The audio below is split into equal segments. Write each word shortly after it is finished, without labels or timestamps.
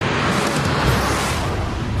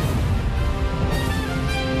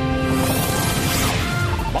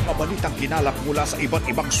balitang kinalap mula sa iba't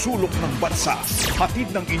ibang sulok ng bansa. Hatid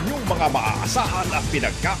ng inyong mga maaasahan at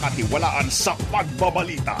pinagkakatiwalaan sa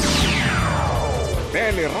pagbabalita.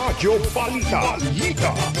 Teleradyo Balita.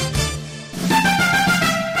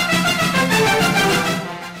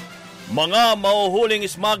 Mga mahuhuling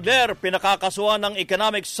smuggler pinakakasuhan ng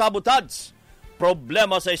economic sabotage.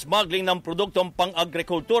 Problema sa smuggling ng produktong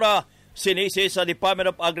pang-agrikultura, sinisi sa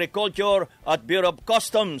Department of Agriculture at Bureau of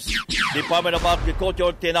Customs. Department of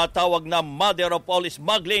Agriculture tinatawag na mother of all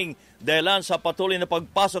smuggling dahil sa patuloy na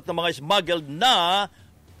pagpasok ng mga smuggled na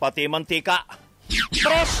pati mantika.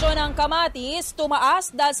 Presyo ng kamatis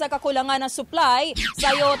tumaas dahil sa kakulangan ng supply.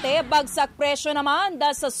 Sayote, bagsak presyo naman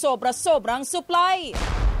dahil sa sobra-sobrang supply.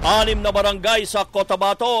 6 na barangay sa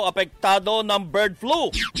Cotabato apektado ng bird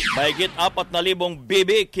flu. Mahigit 4,000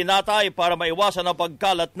 bibi kinatay para maiwasan ang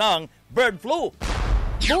pagkalat ng bird flu.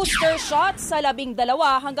 Booster shots sa 12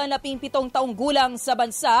 hanggang 17 taong gulang sa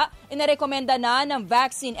bansa, inirekomenda na ng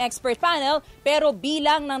Vaccine Expert Panel pero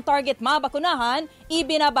bilang ng target mabakunahan,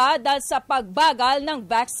 ibinaba dahil sa pagbagal ng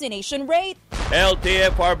vaccination rate.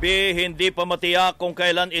 LTFRB hindi pa matiyak kung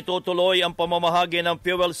kailan itutuloy ang pamamahagi ng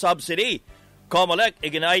fuel subsidy. COMELEC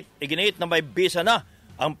iginit na may bisa na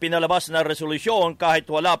ang pinalabas na resolusyon kahit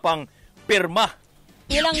wala pang pirma.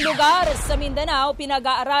 Ilang lugar sa Mindanao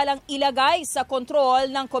pinag-aaralang ilagay sa kontrol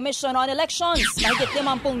ng Commission on Elections. Mahigit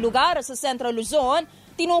 50 lugar sa Central Luzon,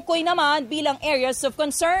 tinukoy naman bilang areas of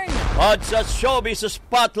concern. At sa Showbiz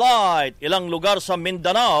Spotlight, ilang lugar sa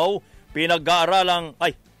Mindanao pinag-aaralang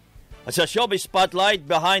sa Showbiz Spotlight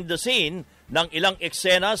behind the scene ng ilang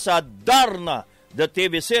eksena sa Darna, the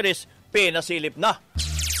TV series, pinasilip na.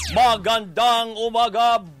 Magandang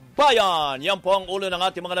umaga, bayan! Yan po ang ulo ng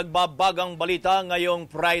ating mga nagbabagang balita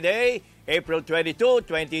ngayong Friday, April 22,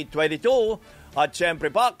 2022. At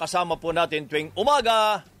syempre pa, kasama po natin tuwing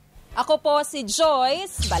umaga. Ako po si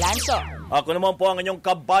Joyce Balancho. Ako naman po ang inyong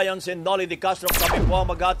kabayan, si Nolly Di Castro. Kami po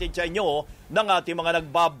ang maghatid sa inyo ng ating mga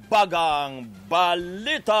nagbabagang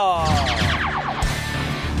balita.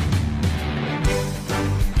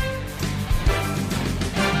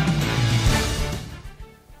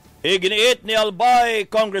 Iginiit ni Albay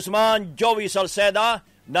Congressman Joey Salceda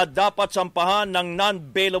na dapat sampahan ng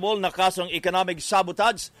non-bailable na kasong economic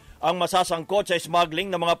sabotage ang masasangkot sa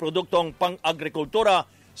smuggling ng mga produktong pang-agrikultura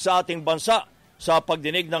sa ating bansa. Sa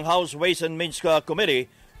pagdinig ng House Ways and Means Committee,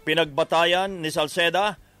 pinagbatayan ni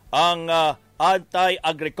Salceda ang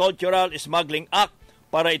Anti-Agricultural Smuggling Act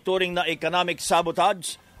para ituring na economic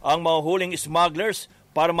sabotage ang mahuhuling smugglers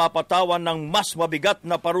para mapatawan ng mas mabigat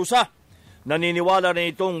na parusa. Naniniwala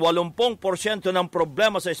rin itong 80% ng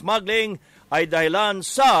problema sa smuggling ay dahilan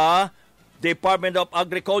sa Department of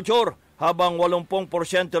Agriculture, habang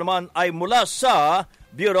 80% naman ay mula sa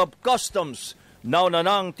Bureau of Customs. Nauna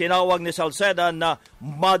nang tinawag ni Salceda na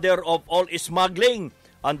mother of all smuggling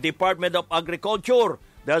ang Department of Agriculture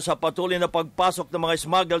dahil sa patuloy na pagpasok ng mga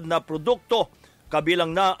smuggled na produkto,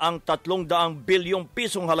 kabilang na ang 300 bilyong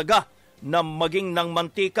pisong halaga na maging ng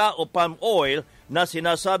mantika o palm oil na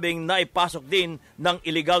sinasabing naipasok din ng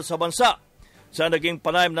iligal sa bansa. Sa naging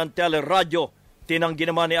panayam ng Radyo, tinanggi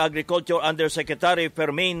naman ni Agriculture Undersecretary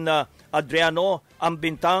Fermin Adriano ang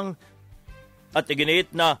bintang at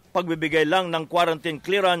iginiit na pagbibigay lang ng quarantine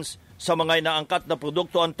clearance sa mga inaangkat na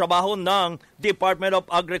produkto ang trabaho ng Department of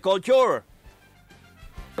Agriculture.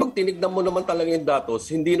 Pag tinignan mo naman talaga yung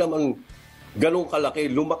datos, hindi naman ganun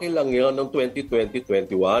kalaki. Lumaki lang yan ng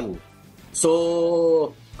 2020-21.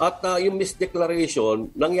 So, at yung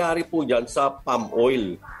misdeclaration, nangyari po dyan sa palm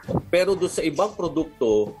oil. Pero doon sa ibang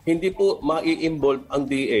produkto, hindi po mai-involve ang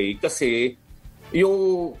DA kasi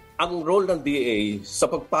ang role ng DA sa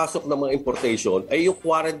pagpasok ng mga importation ay yung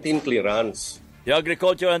quarantine clearance. The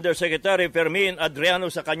Agriculture Undersecretary Fermin Adriano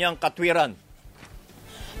sa kanyang katwiran.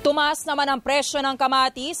 Tumaas naman ang presyo ng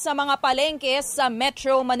kamatis sa mga palengke sa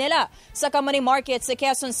Metro Manila. Sa Kamani Market sa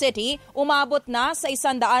Quezon City, umabot na sa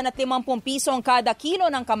 150 pisong kada kilo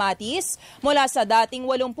ng kamatis mula sa dating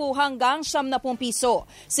 80 hanggang 70 piso.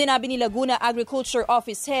 Sinabi ni Laguna Agriculture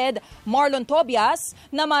Office Head Marlon Tobias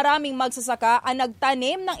na maraming magsasaka ang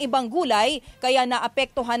nagtanim ng ibang gulay kaya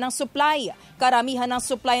naapektuhan ng supply. Karamihan ng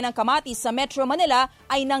supply ng kamatis sa Metro Manila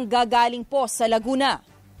ay nanggagaling po sa Laguna.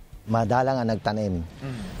 Madalang ang nagtanim.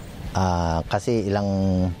 Kasi ilang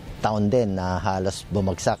taon din na halos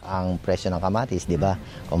bumagsak ang presyo ng kamatis, di ba?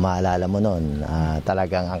 Kung maalala mo noon,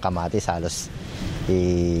 talagang ang kamatis halos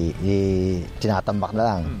tinatambak na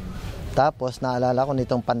lang. Tapos naalala ko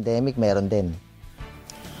nitong pandemic, meron din.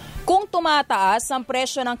 Kung tumataas ang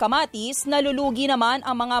presyo ng kamatis, nalulugi naman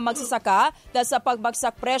ang mga magsasaka dahil sa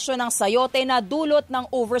pagbagsak presyo ng sayote na dulot ng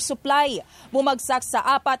oversupply. Bumagsak sa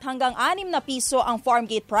 4 hanggang 6 na piso ang farm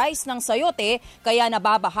gate price ng sayote, kaya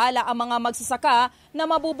nababahala ang mga magsasaka na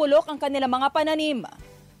mabubulok ang kanilang mga pananim.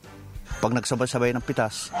 Pag nagsabay-sabay ng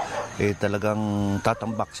pitas, talagang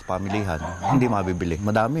tatambak sa pamilihan. Hindi mabibili.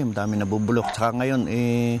 Madami nabubulok. Saka ngayon,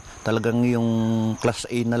 talagang yung class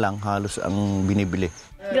A na lang halos ang binibili.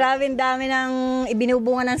 Grabe, dami ng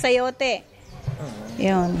ibinubunga ng sayote.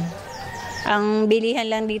 Yun. Ang bilihan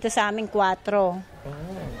lang dito sa amin,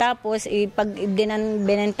 4. Tapos, pag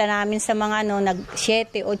binenta namin sa mga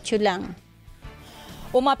nag-7, 8 lang.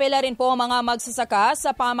 Umapela rin po ang mga magsasaka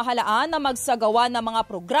sa pamahalaan na magsagawa ng mga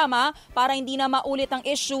programa para hindi na maulit ang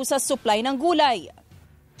issue sa supply ng gulay.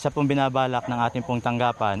 Sa pong binabalak ng ating pong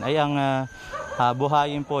tanggapan ay ang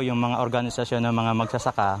buhayin po yung mga organisasyon ng mga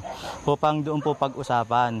magsasaka upang doon po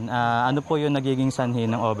pag-usapan ano po yung nagiging sanhi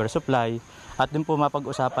ng oversupply at doon po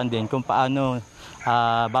mapag-usapan din kung paano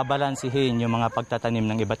babalansihin yung mga pagtatanim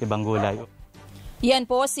ng iba't ibang gulay. Yan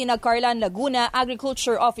po si Carlan Laguna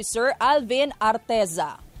Agriculture Officer Alvin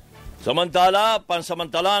Arteza. Samantala,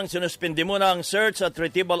 pansamantalang sinuspindi muna ang search at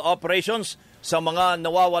retrieval operations sa mga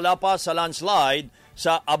nawawala pa sa landslide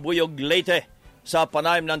sa Abuyog, Leyte. Sa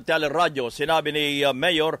panayam ng Teleradyo, sinabi ni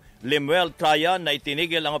Mayor Limuel Trayan na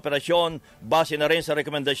itinigil ang operasyon base na rin sa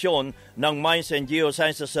rekomendasyon ng Mines and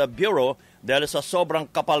Geosciences Bureau dahil sa sobrang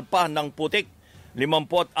kapal pa ng putik.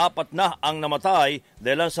 54 na ang namatay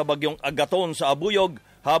dahil sa bagyong Agaton sa Abuyog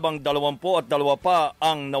habang 22 pa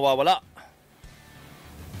ang nawawala.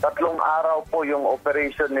 3 araw po yung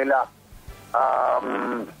operation nila.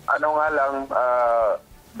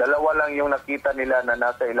 Dalawa lang yung nakita nila na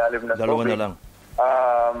nasa ilalim ng tubig. 2 na lang.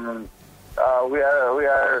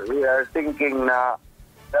 We are thinking na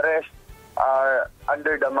the rest are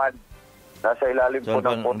under the mud. Nasa ilalim po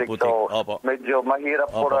ng putik. So medyo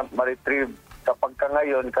mahirap po ma-retrieve sa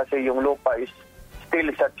pagkangayon kasi yung lupa is still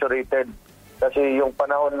saturated. Kasi yung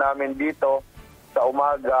panahon namin dito sa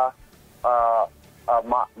umaga,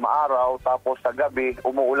 maaraw, tapos sa gabi,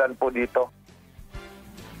 umuulan po dito.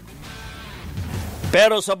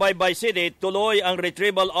 Pero sa Baybay City, tuloy ang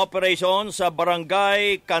retrieval operation sa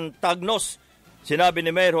Barangay Cantagnos. Sinabi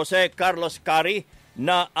ni Mayor Jose Carlos Cari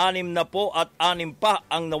na 6 na po at 6 pa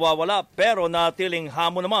ang nawawala pero natiling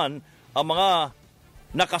hamon naman ang mga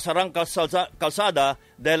nakasarang kalsada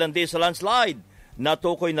dahil hindi sa landslide.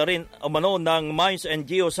 Natukoy na rin umano ng Mines and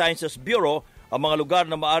Geosciences Bureau ang mga lugar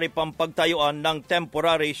na maaari pang pagtayuan ng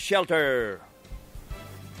temporary shelter.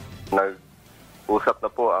 Nag-usap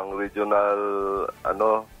na po ang regional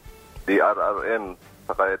DRRM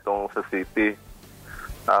saka itong sa city.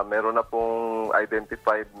 Meron na pong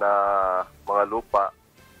identified na mga lupa.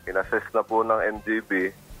 Inassess na po ng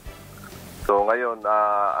NGB. So ngayon,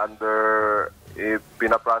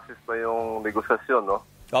 pinaprocess pa yung negosasyon, no?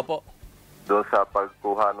 Opo. Doon sa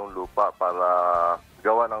pagkuha ng lupa para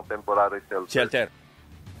gawa ng temporary shelter.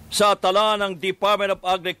 Sa tala ng Department of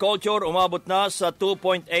Agriculture, umabot na sa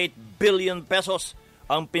 2.8 billion pesos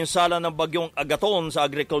ang pinsala ng bagyong Agaton sa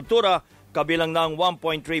agrikultura, kabilang ng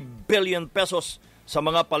 1.3 billion pesos sa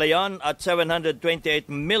mga palayan at 728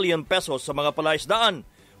 million pesos sa mga palaisdaan.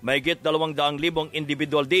 Mahigit 200,000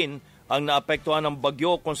 individual din ang naapektuhan ng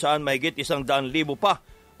bagyo kung saan mahigit 100,000 pa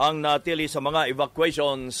ang natili sa mga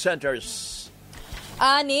evacuation centers.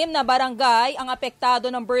 6 na barangay ang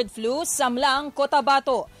apektado ng bird flu, Samlang,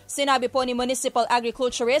 Cotabato. Sinabi po ni Municipal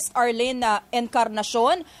Agriculturist Arlene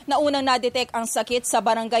Encarnacion na unang nadetect ang sakit sa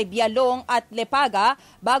barangay Bialong at Lepaga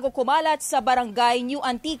bago kumalat sa barangay New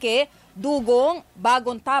Antique, Dugong,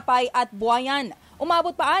 Bagong Tapay at Buayan.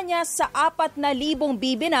 Umabot pa niya sa 4,000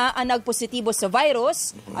 bibi na ang nagpositibo sa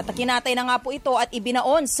virus at kinatay na nga po ito at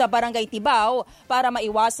ibinaon sa Barangay Tibao para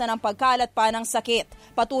maiwasan ang pagkalat pa ng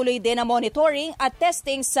sakit. Patuloy din ang monitoring at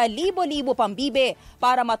testing sa libo-libo pang bibi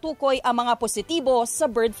para matukoy ang mga positibo sa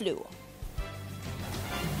bird flu.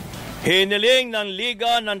 Hiniling ng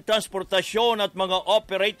Liga ng Transportasyon at mga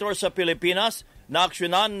operator sa Pilipinas na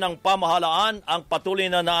aksyonan ng pamahalaan ang patuloy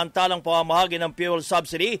na naantalang pamamahagi ng fuel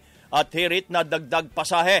subsidy at hirit na dagdag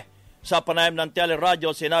pasahe. Sa panayam ng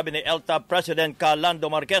Teleradyo, sinabi ni ELTA President Lando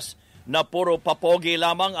Marquez na puro papogi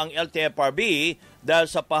lamang ang LTFRB dahil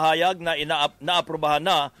sa pahayag na naaprubahan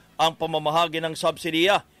na ang pamamahagi ng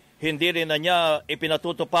subsidiya. Hindi rin na niya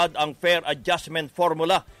ipinatutupad ang fair adjustment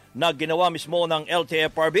formula na ginawa mismo ng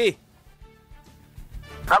LTFRB.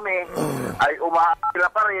 kami ay umaapila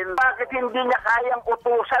pa rin. Bakit hindi niya kayang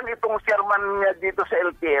utusan itong chairman niya dito sa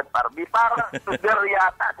LTFRB? Parang under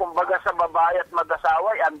yata, kumbaga sa babae at mag-asawa,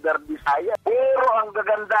 under desire. Pero ang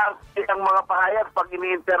gaganda ang mga pahayag pag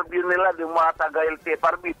ini-interview nila yung mga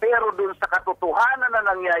taga-LTFRB. Pero dun sa katotohanan na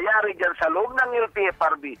nangyayari dyan sa loob ng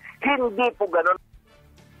LTFRB, hindi po ganun.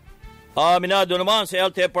 Aminado naman si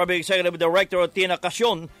LTFRB Executive Director Tina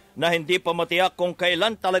Casyon na hindi pa matiyak kung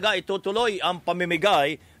kailan talaga itutuloy ang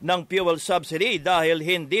pamimigay ng fuel subsidy dahil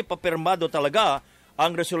hindi pa pirmado talaga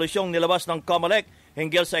ang resolusyong nilabas ng COMELEC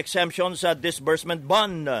hinggil sa exemption sa disbursement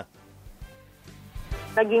bond.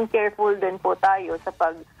 Naging careful din po tayo sa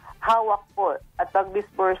paghawak po at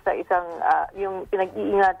pag-disburse sa isang yung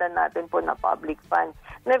pinag-iingatan natin po na public fund.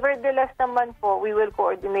 Nevertheless naman po, we will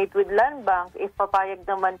coordinate with Land Bank if papayag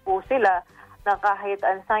naman po sila na kahit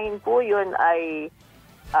unsigned po yun ay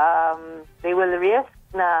they will risk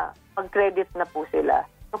na mag-credit na po sila.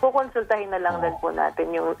 So, kukonsultahin na lang din po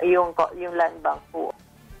natin yung Land Bank po.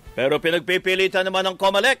 Pero pinagpipilitan naman ng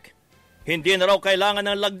COMELEC, hindi na raw kailangan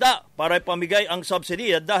ng lagda para ipamigay ang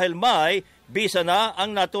subsidiya dahil may bisa na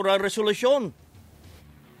ang natural resolusyon.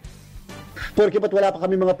 Porque ba't wala pa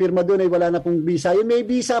kami mga pirma doon ay wala na pong visa. Yung may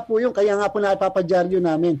visa po yun, kaya nga po napapadyaryo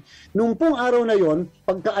namin. Nung pong araw na yon,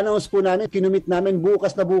 pagka-announce po namin, kinumit namin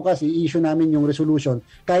bukas na bukas, i-issue namin yung resolution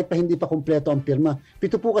kahit pa hindi pa kumpleto ang pirma.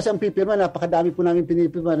 7 po kasi ang pipirma, napakadami po namin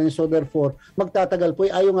pinipirma. So therefore, magtatagal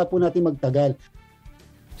po, ayaw nga po natin magtagal.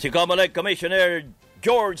 Si COMELEC Commissioner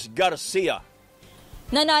George Garcia.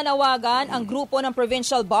 Nananawagan ang grupo ng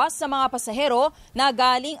provincial bus sa mga pasahero na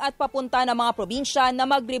galing at papunta ng mga probinsya na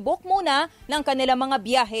mag-rebook muna ng kanilang mga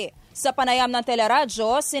biyahe. Sa panayam ng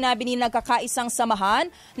teleradyo, sinabi ni nagkakaisang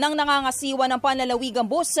samahan ng nangangasiwa ng panlalawigang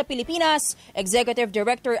bus sa Pilipinas, Executive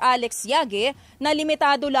Director Alas-Siyete, na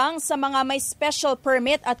limitado lang sa mga may special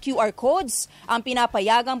permit at QR codes ang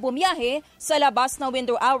pinapayagang bumiyahe sa labas ng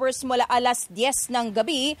window hours mula alas 10 ng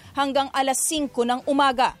gabi hanggang alas 5 ng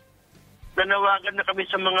umaga. Nanawagan na kami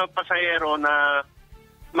sa mga pasahero na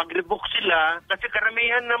mag-rebook sila kasi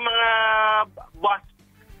karamihan ng mga bus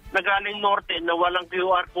na galing norte na walang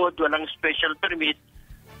QR code, walang special permit,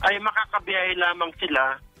 ay makakabiyahe lamang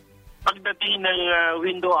sila pagdating ng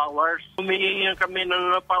window hours. Humihingi kami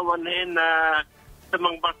ng pawanhin sa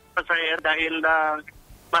mga pasahero dahil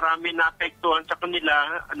marami na apektuhan sa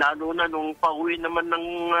kanila, lalo na nung pauwi naman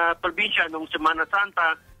ng probinsya nung Semana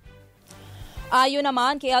Santa. Ayon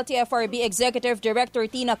naman kay LTFRB Executive Director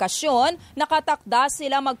Tina Casyon, nakatakda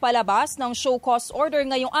sila magpalabas ng show cause order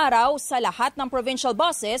ngayong araw sa lahat ng provincial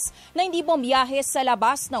buses na hindi bumiyahe sa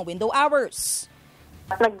labas ng window hours.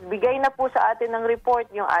 Nagbigay na po sa atin ng report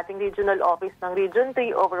yung ating regional office ng Region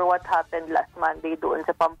 3 over what happened last Monday doon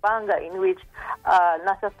sa Pampanga in which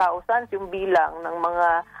nasa thousands yung bilang ng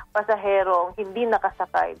mga pasaherong hindi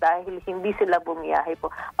nakasakay dahil hindi sila bumiyahe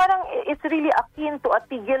po. Parang it's really akin to a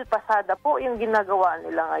tigil pasada po yung ginagawa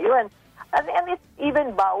nila ngayon. And it's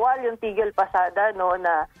even bawal yung tigil pasada no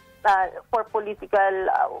na for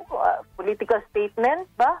political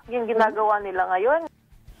statement ba yung ginagawa nila ngayon.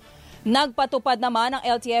 Nagpatupad naman ang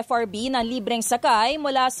LTFRB ng libreng sakay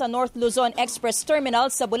mula sa North Luzon Express Terminal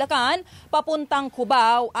sa Bulacan, papuntang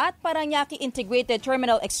Cubao at Parañaque Integrated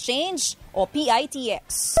Terminal Exchange o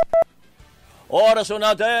PITX. Oras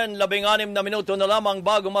natin, 16 na minuto na lamang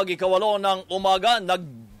bago mag-ikawalo ng umaga.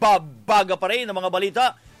 Nagbabaga pa rin ang mga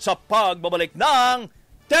balita sa pagbabalik ng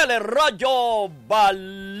Teleradyo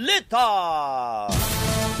Balita.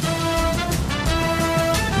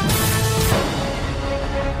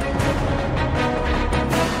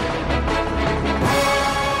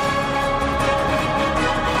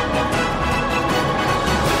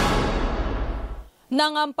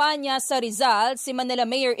 Nangampanya sa Rizal si Manila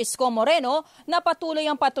Mayor Isko Moreno na patuloy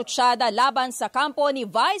ang patutsyada laban sa kampo ni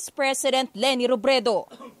Vice President Leni Robredo.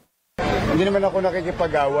 Hindi naman ako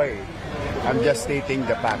nakikipag-away. I'm just stating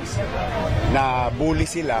the facts. Na bully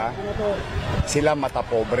sila mata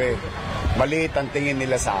pobre. Maliit ang tingin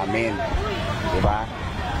nila sa amin. Diba?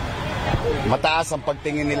 Mataas ang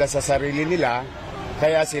pagtingin nila sa sarili nila,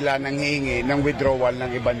 kaya sila nanghihingi ng withdrawal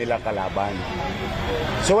ng iba nila kalaban.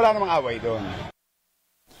 So wala namang away doon.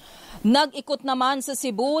 Nag-ikot naman sa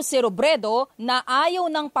Cebu si Robredo na ayaw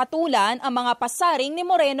ng patulan ang mga pasaring ni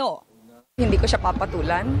Moreno. Hindi ko siya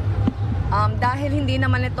papatulan dahil hindi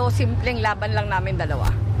naman ito simpleng laban lang namin dalawa.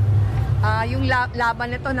 Yung laban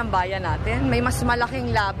nito ng bayan natin, may mas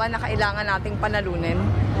malaking laban na kailangan nating panalunin.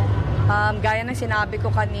 Gaya ng sinabi ko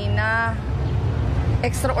kanina,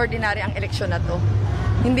 extraordinary ang eleksyon na to.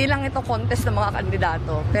 Hindi lang ito contest ng mga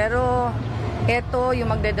kandidato, pero Ito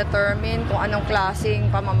yung magdedetermine kung anong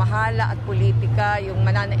klaseng pamamahala at politika yung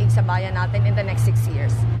mananaig sa bayan natin in the next 6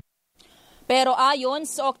 years. Pero ayon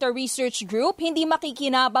sa Octa Research Group, hindi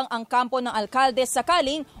makikinabang ang kampo ng alkalde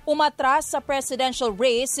sakaling umatras sa presidential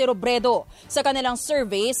race si Robredo. Sa kanilang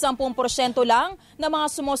survey, 10% lang na mga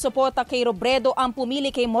sumusuporta kay Robredo ang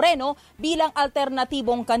pumili kay Moreno bilang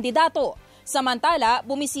alternatibong kandidato. Samantala,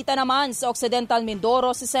 bumisita naman sa Occidental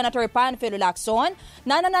Mindoro si Senator Panfilo Lacson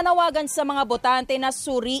na nananawagan sa mga botante na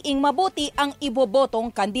suriing mabuti ang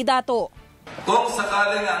ibobotong kandidato. Kung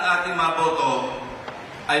sakaling ang ating maboto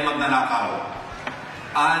ay magnanakaw,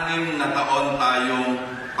 6 na taon tayong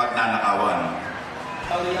pagnanakawan.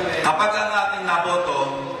 Kapag ang ating naboto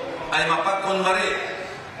ay mapagkunwari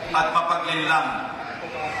at mapaglinlang,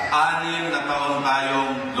 6 na taon tayong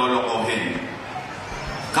lolokohin.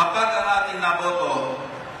 Kapag ang ating naboto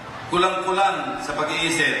kulang-kulang sa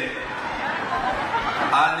pag-iisip,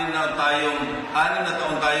 6 na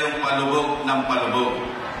taon tayong palubog ng palubog.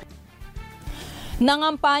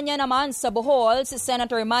 Nangampanya naman sa Bohol si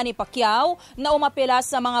Senator Manny Pacquiao na umapela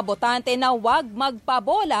sa mga botante na huwag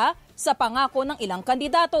magpabola sa pangako ng ilang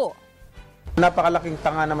kandidato. Napakalaking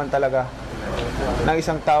tanga naman talaga ng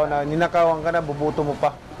isang tao na ninakawan ka na, bubuto mo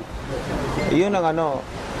pa. Yun ang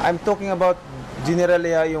I'm talking about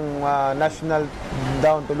generally yung national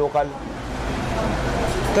down to local.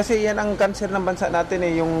 Kasi yan ang cancer ng bansa natin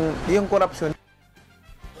yung corruption.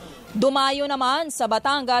 Dumayo naman sa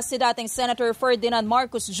Batangas si dating Senator Ferdinand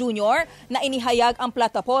Marcos Jr. na inihayag ang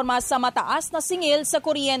plataporma sa mataas na singil sa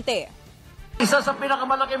kuryente. Isa sa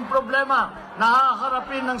pinakamalaking problema na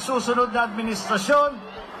haharapin ng susunod na administrasyon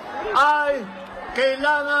ay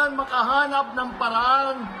kailangan makahanap ng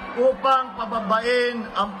paraan upang pababain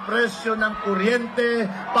ang presyo ng kuryente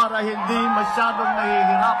para hindi masyadong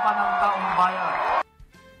nahihirapan ang taong bayan.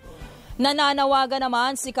 Nananawagan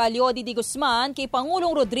naman si Calyodi de Guzman kay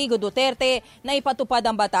Pangulong Rodrigo Duterte na ipatupad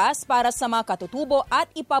ang batas para sa mga katutubo at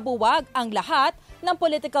ipabuwag ang lahat ng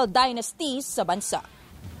political dynasties sa bansa.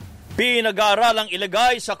 Pinag-aaralang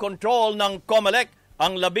ilagay sa kontrol ng COMELEC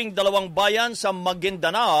ang 12 bayan sa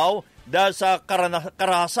Maguindanao dahil sa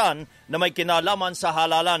karahasan na may kinalaman sa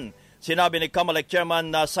halalan. Sinabi ni COMELEC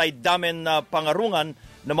Chairman Saidamen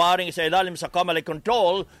Pangarungan na maaaring isailalim sa COMELEC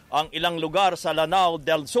control ang ilang lugar sa Lanao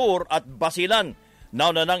del Sur at Basilan.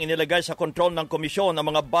 Nauna nang inilagay sa kontrol ng komisyon ang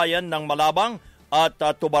mga bayan ng Malabang at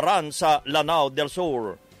Tubaran sa Lanao del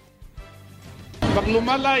Sur. Pag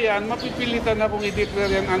lumala yan, mapipilitan na kung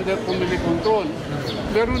i-declare yan under COMELEC control.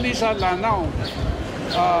 Pero hindi sa Lanao,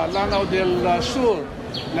 Lanao del Sur,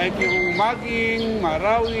 like yung Maging,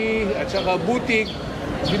 Marawi, at saka Butig,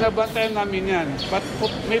 binabantayan namin yan. But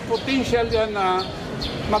may potential yan na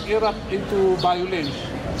mag-erupt into violence.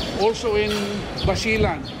 Also in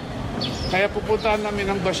Basilan. Kaya pupuntahan namin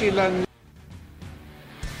ang Basilan.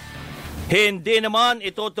 Hindi naman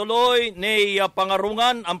itutuloy ni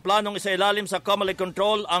Pangarungan ang planong isailalim sa COMELEC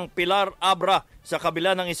control ang Pilar Abra sa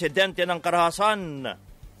kabila ng insidente ng karahasan.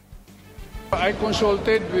 I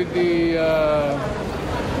consulted with the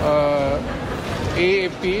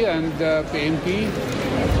AFP and PNP.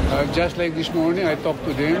 Just like this morning, I talked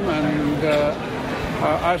to them and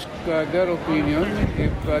ask their opinion if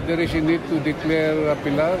there is a need to declare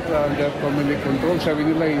Pilar under COMELEC control. Sabi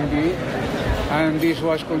nila hindi. And this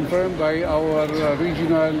was confirmed by our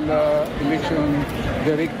regional election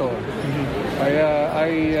director. Kaya I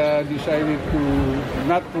decided to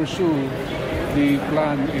not pursue the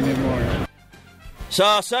plan anymore.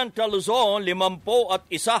 Sa Central Luzon, 51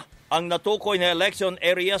 ang natukoy na election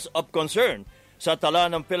areas of concern. Sa tala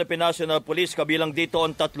ng Philippine National Police, kabilang dito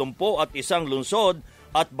ang 31 lungsod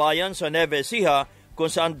at bayan sa Nueva Ecija, kung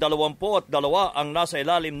saan 22 ang nasa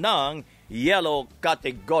ilalim ng yellow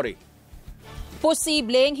category.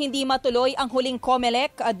 Posibleng hindi matuloy ang huling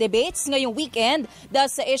COMELEC debates ngayong weekend dahil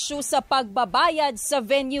sa issue sa pagbabayad sa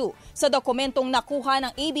venue. Sa dokumentong nakuha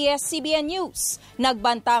ng ABS-CBN News,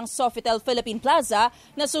 nagbanta ang Sofitel Philippine Plaza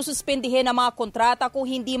na sususpindihin ang mga kontrata kung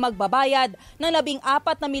hindi magbabayad ng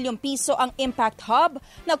 14 milyong piso ang Impact Hub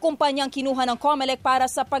na kumpanyang kinuha ng COMELEC para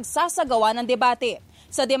sa pagsasagawa ng debate.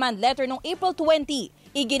 Sa demand letter noong April 20,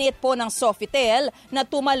 iginit po ng Sofitel na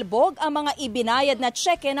tumalbog ang mga ibinayad na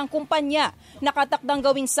tseke ng kumpanya. Nakatakdang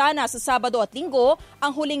gawin sana sa Sabado at Linggo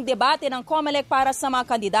ang huling debate ng COMELEC para sa mga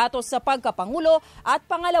kandidato sa pagkapangulo at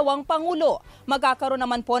pangalawang pangulo. Magkakaroon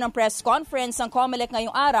naman po ng press conference ang COMELEC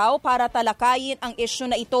ngayong araw para talakayin ang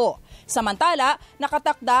issue na ito. Samantala,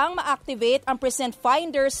 nakatakdang ma-activate ang present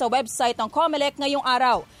finder sa website ng COMELEC ngayong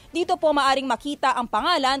araw. Dito po maaring makita ang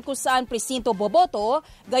pangalan kung saan presinto boboto,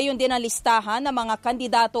 gayon din ang listahan ng mga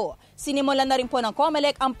kandidato. Sinimulan na rin po ng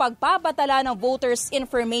COMELEC ang pagpabatala ng voters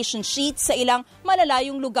information sheet sa ilang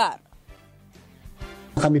malalayong lugar.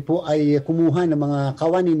 Kami po ay kumuha ng mga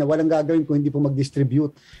kawani na walang gagawin kung hindi po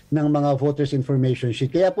mag-distribute ng mga voters information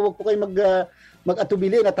sheet. Kaya po wag po kayo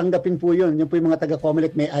mag-atubili na tanggapin po yun. Yung po yung mga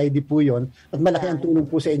taga-COMELEC, may ID po yun. At malaki ang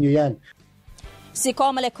tulong po sa inyo yan. Si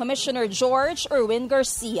COMELEC Commissioner George Erwin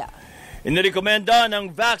Garcia. Inirekomenda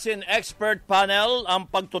ng Vaccine Expert Panel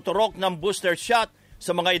ang pagtuturok ng booster shot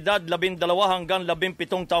sa mga edad 12 hanggang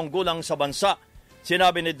 17 taong gulang sa bansa.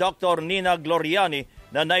 Sinabi ni Dr. Nina Gloriani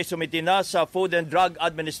na naisumiti na sa Food and Drug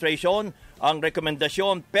Administration ang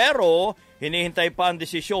rekomendasyon pero hinihintay pa ang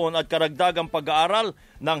desisyon at karagdagang pag-aaral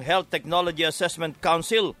ng Health Technology Assessment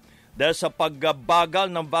Council. Dahil sa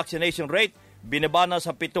pagbagal ng vaccination rate, binaba na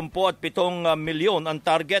sa 77 milyon ang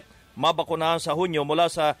target mabakunahan sa Hunyo mula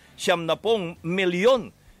sa 70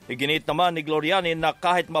 milyon. Iginit naman ni Gloriani na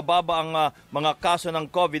kahit mababa ang mga kaso ng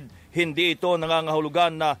COVID, hindi ito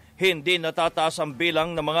nangangahulugan na hindi natataas ang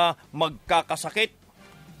bilang ng mga magkakasakit.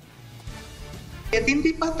 At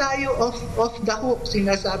hindi pa tayo off the hook,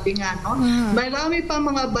 sinasabi nga, no? Marami pa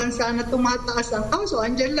mga bansa na tumataas ang kaso.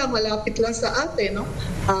 Andyan lang, malapit lang sa atin, no?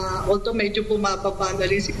 Although medyo bumababa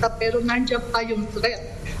na rin sila, pero nandiyan pa yung threat.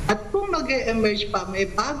 At kung mag-emerge pa,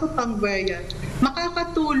 may bago pang variant,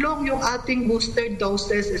 makakatulong yung ating booster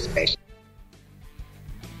doses especially.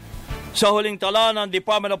 Sa huling tala ng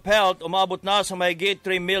Department of Health, umabot na sa mahigit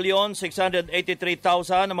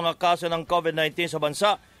 3,683,000 ang mga kaso ng COVID-19 sa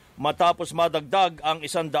bansa matapos madagdag ang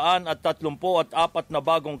 134 na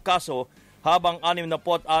bagong kaso habang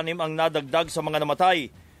 66 ang nadagdag sa mga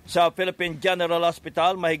namatay. Sa Philippine General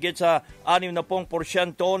Hospital, mahigit sa 60%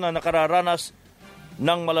 na nakararanas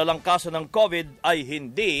ng malalang kaso ng COVID ay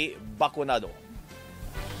hindi bakunado.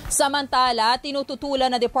 Samantala,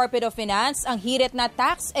 tinututulan ng Department of Finance ang hirit na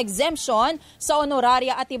tax exemption sa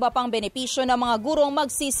honoraria at iba pang benepisyo ng mga gurong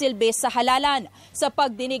magsisilbi sa halalan. Sa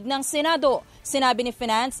pagdinig ng Senado, sinabi ni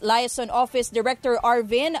Finance Liaison Office Director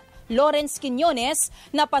Arvin Lawrence Quiñones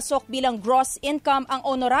na pasok bilang gross income ang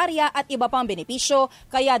honoraria at iba pang benepisyo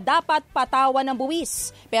kaya dapat patawan ng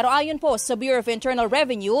buwis. Pero ayon po sa Bureau of Internal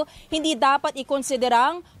Revenue, hindi dapat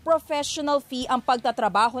ikonsiderang professional fee ang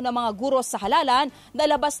pagtatrabaho ng mga guro sa halalan na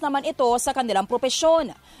labas naman ito sa kanilang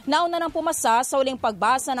propesyon. Nauna nang pumasa sa uling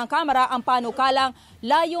pagbasa ng Kamara ang panukalang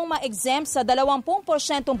layong ma-exempt sa 20%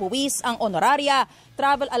 buwis ang honoraria,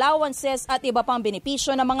 travel allowances at iba pang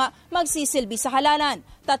benepisyo ng mga magsisilbi sa halalan.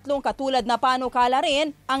 3 katulad na panukala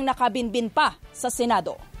rin ang nakabinbin pa sa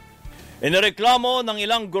Senado. Inireklamo ng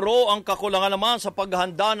ilang guro ang kakulangan naman sa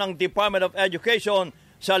paghahanda ng Department of Education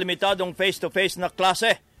sa limitadong face-to-face na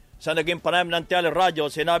klase. Sa naging panayam ng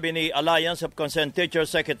Teleradyo, sinabi ni Alliance of Concerned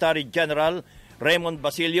Teachers Secretary General Raymond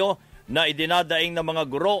Basilio na idinadaing ng mga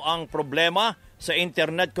guro ang problema sa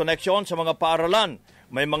internet connection sa mga paaralan.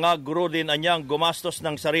 May mga guro din anyang gumastos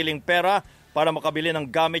ng sariling pera para makabili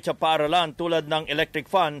ng gamit sa paaralan tulad ng electric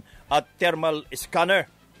fan at thermal scanner.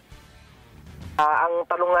 Ang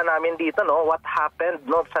tanong nga namin dito, no, what happened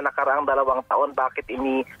sa nakaraang 2 taon, bakit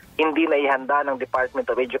hindi naihanda ng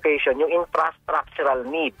Department of Education yung infrastructural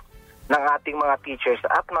need ng ating mga teachers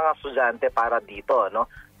at mga estudyante para dito,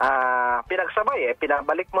 no? Pinagsabay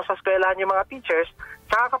pinabalik mo sa eskwelahan yung mga teachers,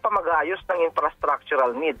 saka ka pa mag-aayos ng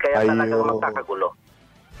infrastructural need, kaya talagang magkakagulo.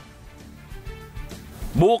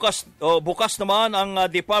 Bukas naman ang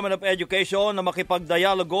Department of Education na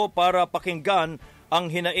makipagdialogo para pakinggan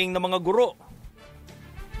ang hinaing ng mga guro.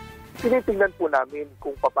 Tinitingnan po namin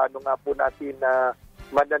kung paano nga po natin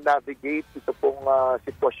mananavigate ito pong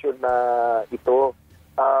sitwasyon na ito.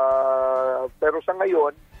 Pero sa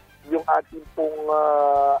ngayon, yung ating pong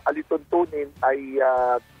alituntunin ay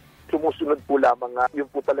sumusunod po lamang.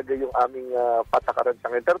 Yun po talaga yung aming patakaran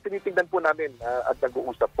sa ngayon. Pero tinitingnan po namin at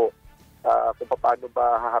nag-uusap po kung paano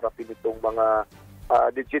ba haharapin itong mga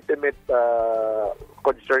legitimate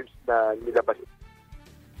concerns na nilabas.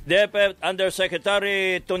 DepEd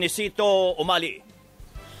Undersecretary Tonisito Umali.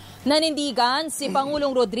 Nanindigan si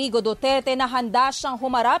Pangulong Rodrigo Duterte na handa siyang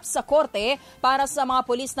humarap sa korte para sa mga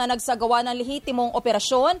pulis na nagsagawa ng lehitimong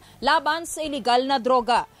operasyon laban sa iligal na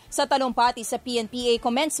droga. Sa talumpati sa PNPA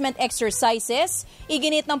commencement exercises,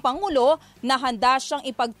 iginit ng Pangulo na handa siyang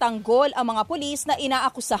ipagtanggol ang mga pulis na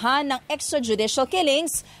inaakusahan ng extrajudicial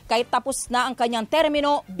killings kahit tapos na ang kanyang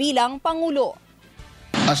termino bilang Pangulo.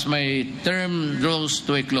 As my term draws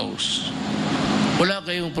to a close, wala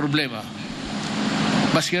kayong problema.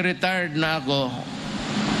 Maski retired na ako,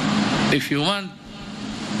 if you want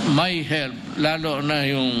my help, lalo na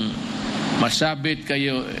yung masabit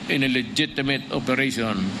kayo in a legitimate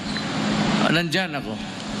operation, nandyan ako.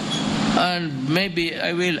 And maybe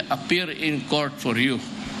I will appear in court for you.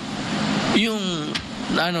 Yung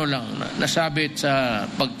nasabit sa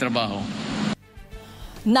pagtrabaho.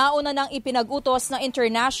 Nauna nang ipinag-utos ng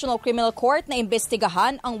International Criminal Court na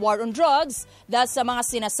imbestigahan ang war on drugs dahil sa mga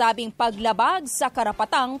sinasabing paglabag sa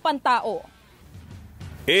karapatang pantao.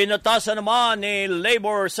 Inatasan naman ni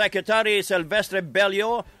Labor Secretary Silvestre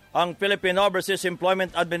Bello ang Philippine Overseas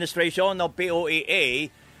Employment Administration o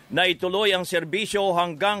POEA na ituloy ang serbisyo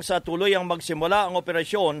hanggang sa tuluyang magsimula ang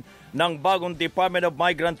operasyon ng bagong Department of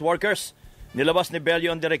Migrant Workers. Nilabas ni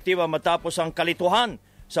Bello ang direktiba matapos ang kalituhan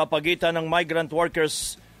sa pagitan ng migrant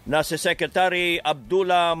workers na si Secretary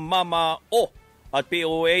Abdullah Mama O at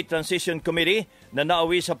POEA Transition Committee na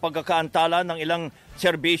nauwi sa pagkakaantala ng ilang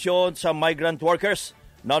serbisyo sa migrant workers.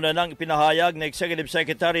 Nauna nang ipinahayag na Executive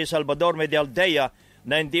Secretary Salvador Medialdea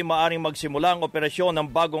na hindi maaring magsimula ang operasyon ng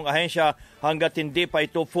bagong ahensya hanggat hindi pa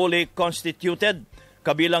ito fully constituted.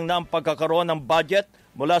 Kabilang na ang pagkakaroon ng budget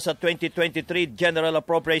mula sa 2023 General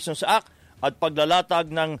Appropriations Act at paglalatag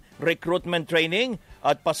ng recruitment training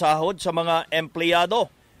at pasahod sa mga empleyado.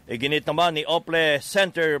 Iginit naman ni OPLE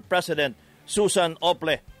Center President Susan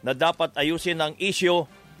Ople na dapat ayusin ang issue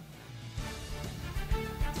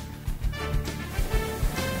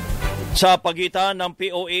sa pagitan ng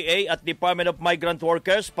POEA at Department of Migrant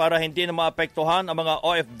Workers para hindi na maapektuhan ang mga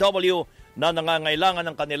OFW na nangangailangan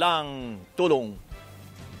ng kanilang tulong.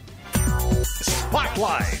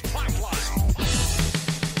 Spotlight.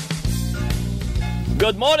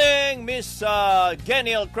 Good morning, Miss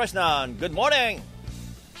Geniel Krishnan. Good morning.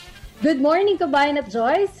 Good morning, Kabayan at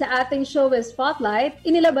Joyce. Sa ating showbiz Spotlight,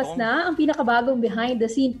 inilabas na ang pinakabagong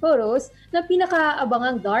behind-the-scene photos na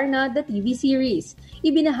pinakaabangang Darna the TV series.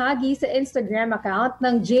 Ibinahagi sa Instagram account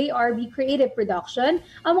ng JRB Creative Production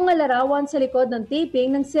ang mga larawan sa likod ng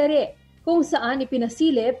taping ng serye, kung saan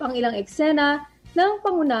ipinasilip ang ilang eksena ng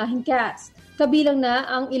pangunahing cast. Kabilang na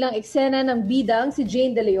ang ilang eksena ng bidang si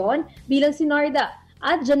Jane De Leon bilang si Narda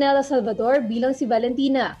at Janela Salvador bilang si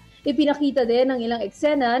Valentina. Ipinakita din ang ilang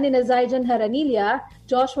eksena ni Zaijan Haranilla,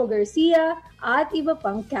 Joshua Garcia at iba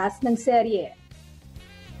pang cast ng serye.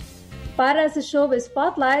 Para sa Showbiz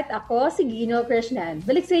Spotlight, ako si Gino Krishnan.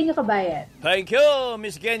 Balik sa inyo, Kabayan. Thank you,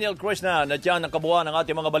 Miss Geniel Krishnan. At yan ang kabuuan ng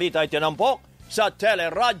ating mga balita ay tinampok sa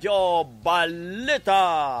Radyo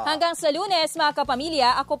Balita. Hanggang sa Lunes, mga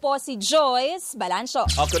kapamilya, ako po si Joyce Balancio.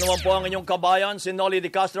 Ako naman po ang inyong kabayan, si Noli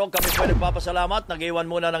De Castro. Kami po nagpapasalamat. Nag-iwan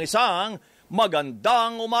muna ng isang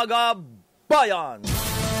magandang umaga, bayan!